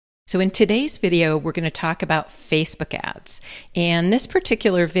So in today's video, we're going to talk about Facebook ads. And this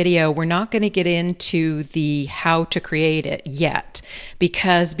particular video, we're not going to get into the how to create it yet,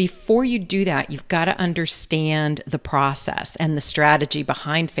 because before you do that, you've got to understand the process and the strategy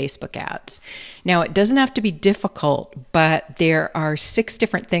behind Facebook ads. Now, it doesn't have to be difficult, but there are 6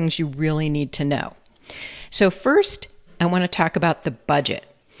 different things you really need to know. So first, I want to talk about the budget.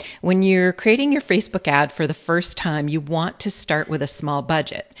 When you're creating your Facebook ad for the first time, you want to start with a small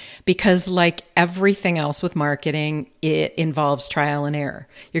budget because, like everything else with marketing, it involves trial and error.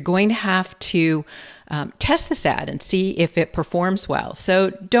 You're going to have to test this ad and see if it performs well.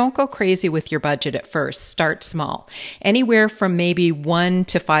 So don't go crazy with your budget at first. Start small, anywhere from maybe $1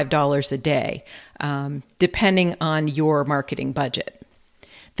 to $5 a day, depending on your marketing budget.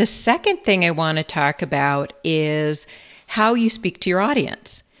 The second thing I want to talk about is how you speak to your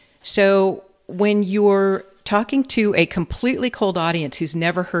audience. So when you're talking to a completely cold audience who's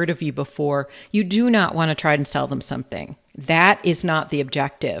never heard of you before, you do not want to try and sell them something. That is not the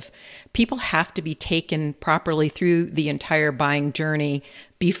objective. People have to be taken properly through the entire buying journey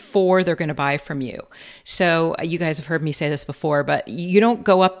before they're going to buy from you. So you guys have heard me say this before, but you don't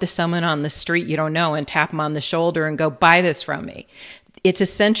go up to someone on the street you don't know and tap them on the shoulder and go, buy this from me. It's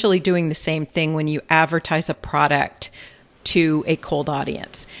essentially doing the same thing when you advertise a product to a cold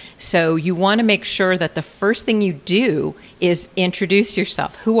audience. So you want to make sure that the first thing you do is introduce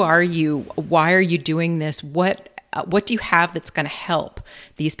yourself. Who are you? Why are you doing this? What do you have that's going to help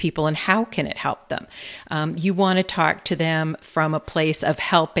these people, and how can it help them? You want to talk to them from a place of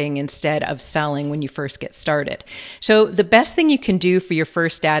helping instead of selling when you first get started. So the best thing you can do for your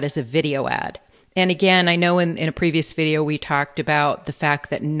first ad is a video ad. And again, I know in a previous video we talked about the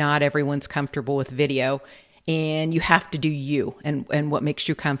fact that not everyone's comfortable with video, and you have to do you and what makes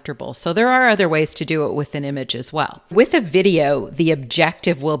you comfortable. So there are other ways to do it with an image as well. With a video, the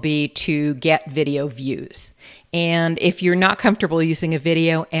objective will be to get video views. And if you're not comfortable using a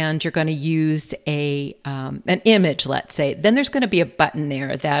video and you're going to use an image, let's say, then there's going to be a button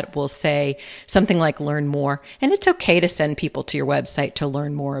there that will say something like learn more. And it's okay to send people to your website to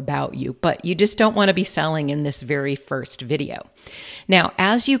learn more about you, but you just don't want to be selling in this very first video. Now,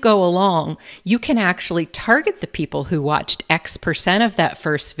 as you go along, you can actually target the people who watched X% of that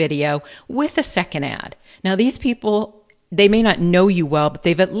first video with a second ad. Now, these people, they may not know you well, but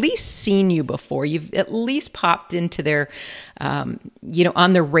they've at least seen you before. You've at least popped into their, on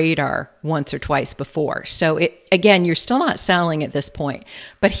their radar once or twice before. So again, you're still not selling at this point,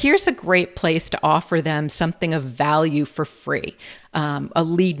 but here's a great place to offer them something of value for free. A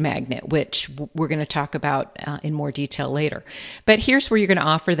lead magnet, which we're going to talk about in more detail later. But here's where you're going to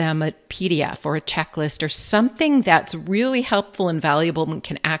offer them a PDF or a checklist or something that's really helpful and valuable and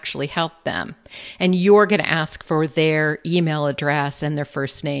can actually help them. And you're going to ask for their email address and their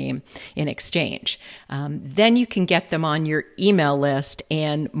first name in exchange. Then you can get them on your email list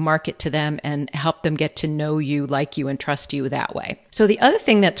and market to them and help them get to know you, like you, and trust you that way. So the other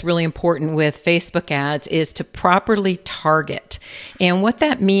thing that's really important with Facebook ads is to properly target. And what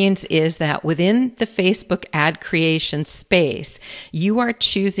that means is that within the Facebook ad creation space, you are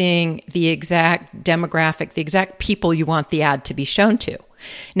choosing the exact demographic, the exact people you want the ad to be shown to.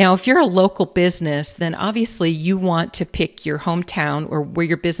 Now, if you're a local business, then obviously you want to pick your hometown or where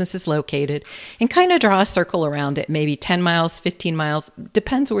your business is located and kind of draw a circle around it, maybe 10 miles, 15 miles,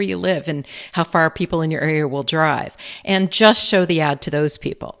 depends where you live and how far people in your area will drive, and just show the ad to those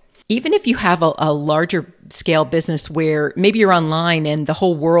people. Even if you have a larger scale business where maybe you're online and the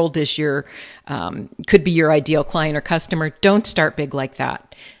whole world is could be your ideal client or customer, don't start big like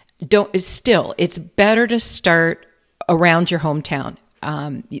that. It's better to start around your hometown.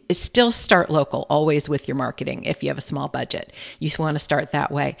 Still start local, always with your marketing. If you have a small budget, you want to start that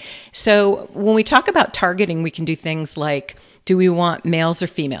way. So when we talk about targeting, we can do things like, do we want males or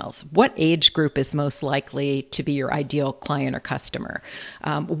females? What age group is most likely to be your ideal client or customer?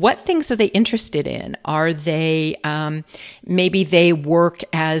 What things are they interested in? Are they, maybe they work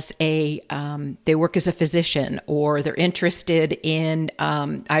as a physician, or they're interested in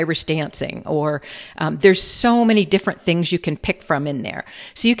Irish dancing, or there's so many different things you can pick from in there.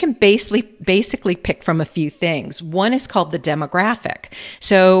 So you can basically pick from a few things. One is called the demographic.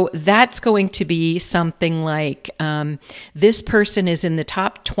 So that's going to be something like, this person is in the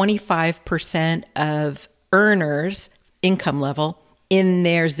top 25% of earners income level in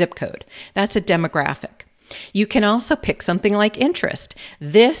their zip code. That's a demographic. You can also pick something like interest.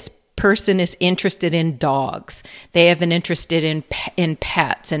 This person is interested in dogs. They have an interest in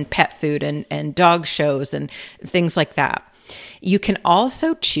pets and pet food and dog shows and things like that. You can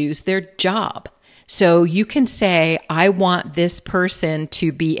also choose their job. So you can say, I want this person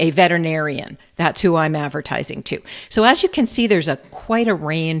to be a veterinarian. That's who I'm advertising to. So as you can see, there's quite a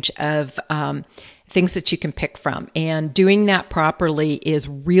range of things that you can pick from. And doing that properly is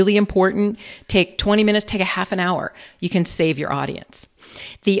really important. Take 20 minutes, take a half an hour. You can save your audience.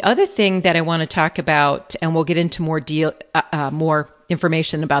 The other thing that I want to talk about, and we'll get into more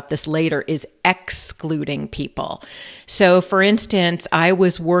information about this later, is excluding people. So for instance, I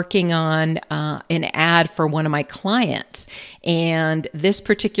was working on an ad for one of my clients, and this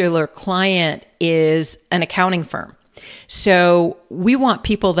particular client is an accounting firm. So we want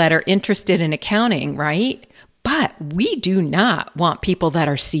people that are interested in accounting, right? But we do not want people that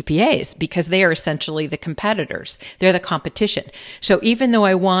are CPAs because they are essentially the competitors. They're the competition. So even though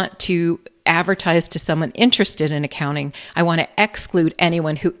I want to advertise to someone interested in accounting, I want to exclude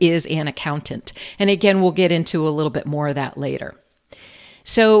anyone who is an accountant. And again, we'll get into a little bit more of that later.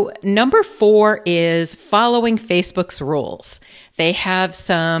 So number 4 is following Facebook's rules. They have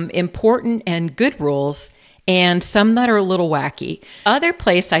some important and good rules, and some that are a little wacky. Other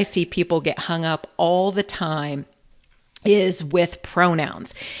place I see people get hung up all the time is with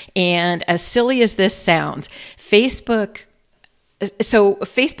pronouns. And as silly as this sounds, Facebook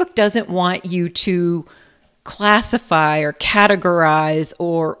doesn't want you to classify or categorize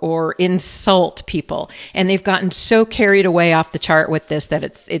or insult people. And they've gotten so carried away off the chart with this that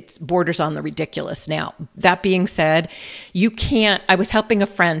it's borders on the ridiculous now. That being said, I was helping a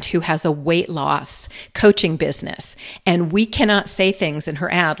friend who has a weight loss coaching business, and we cannot say things in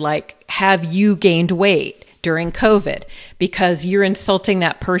her ad like, have you gained weight during COVID? Because you're insulting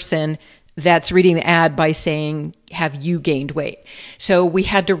that person that's reading the ad by saying, have you gained weight? So we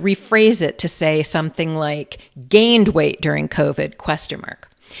had to rephrase it to say something like gained weight during COVID, ?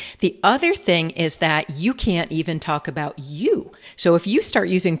 The other thing is that you can't even talk about you. So if you start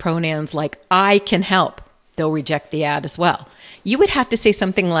using pronouns like I can help, they'll reject the ad as well. You would have to say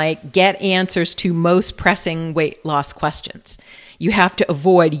something like get answers to most pressing weight loss questions. You have to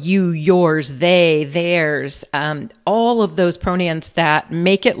avoid you, yours, they, theirs, all of those pronouns that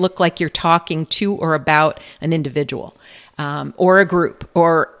make it look like you're talking to or about an individual or a group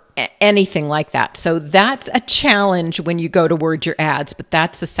or anything like that. So that's a challenge when you go to word your ads, but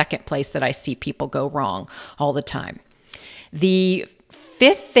that's the second place that I see people go wrong all the time. The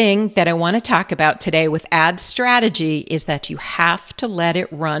 5th thing that I want to talk about today with ad strategy is that you have to let it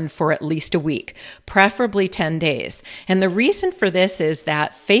run for at least a week, preferably 10 days. And the reason for this is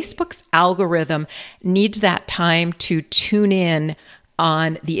that Facebook's algorithm needs that time to tune in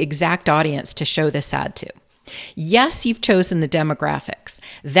on the exact audience to show this ad to. Yes, you've chosen the demographics.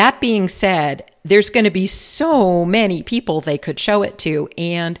 That being said, there's going to be so many people they could show it to,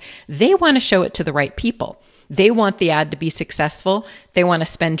 and they want to show it to the right people. They want the ad to be successful. They want to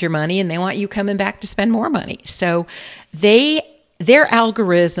spend your money, and they want you coming back to spend more money. So their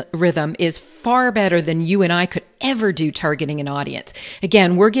algorithm is far better than you and I could ever do targeting an audience.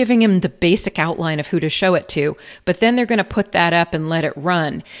 Again, we're giving them the basic outline of who to show it to, but then they're going to put that up and let it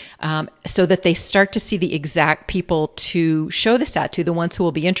run so that they start to see the exact people to show this ad to, the ones who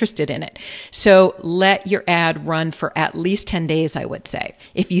will be interested in it. So let your ad run for at least 10 days, I would say.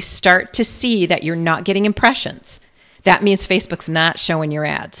 If you start to see that you're not getting impressions, that means Facebook's not showing your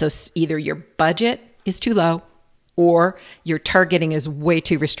ad. So either your budget is too low, or your targeting is way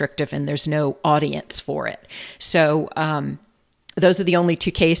too restrictive and there's no audience for it. So those are the only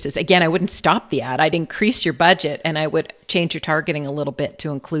 2 cases. Again, I wouldn't stop the ad. I'd increase your budget and I would change your targeting a little bit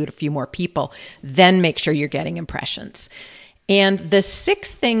to include a few more people. Then make sure you're getting impressions. And the 6th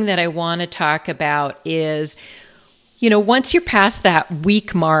thing that I want to talk about is, once you're past that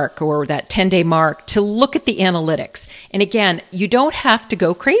week mark or that 10-day mark, to look at the analytics. And again, you don't have to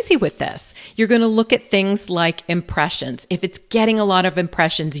go crazy with this. You're going to look at things like impressions. If it's getting a lot of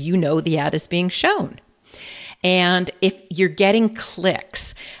impressions, the ad is being shown. And if you're getting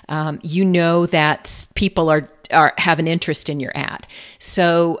clicks, that people have an interest in your ad.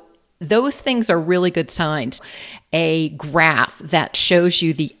 So those things are really good signs. A graph that shows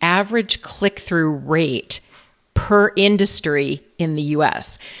you the average click-through rate per industry in the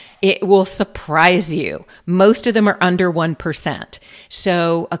US. It will surprise you. Most of them are under 1%.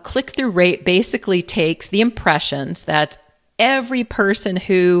 So a click-through rate basically takes the impressions, that's every person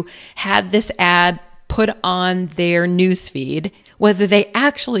who had this ad put on their newsfeed, whether they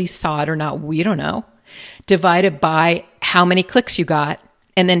actually saw it or not, we don't know, divided by how many clicks you got,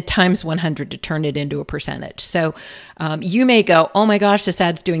 and then times 100 to turn it into a percentage. So you may go, oh my gosh, this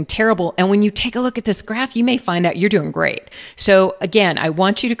ad's doing terrible. And when you take a look at this graph, you may find out you're doing great. So again, I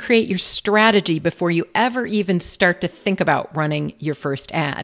want you to create your strategy before you ever even start to think about running your first ad.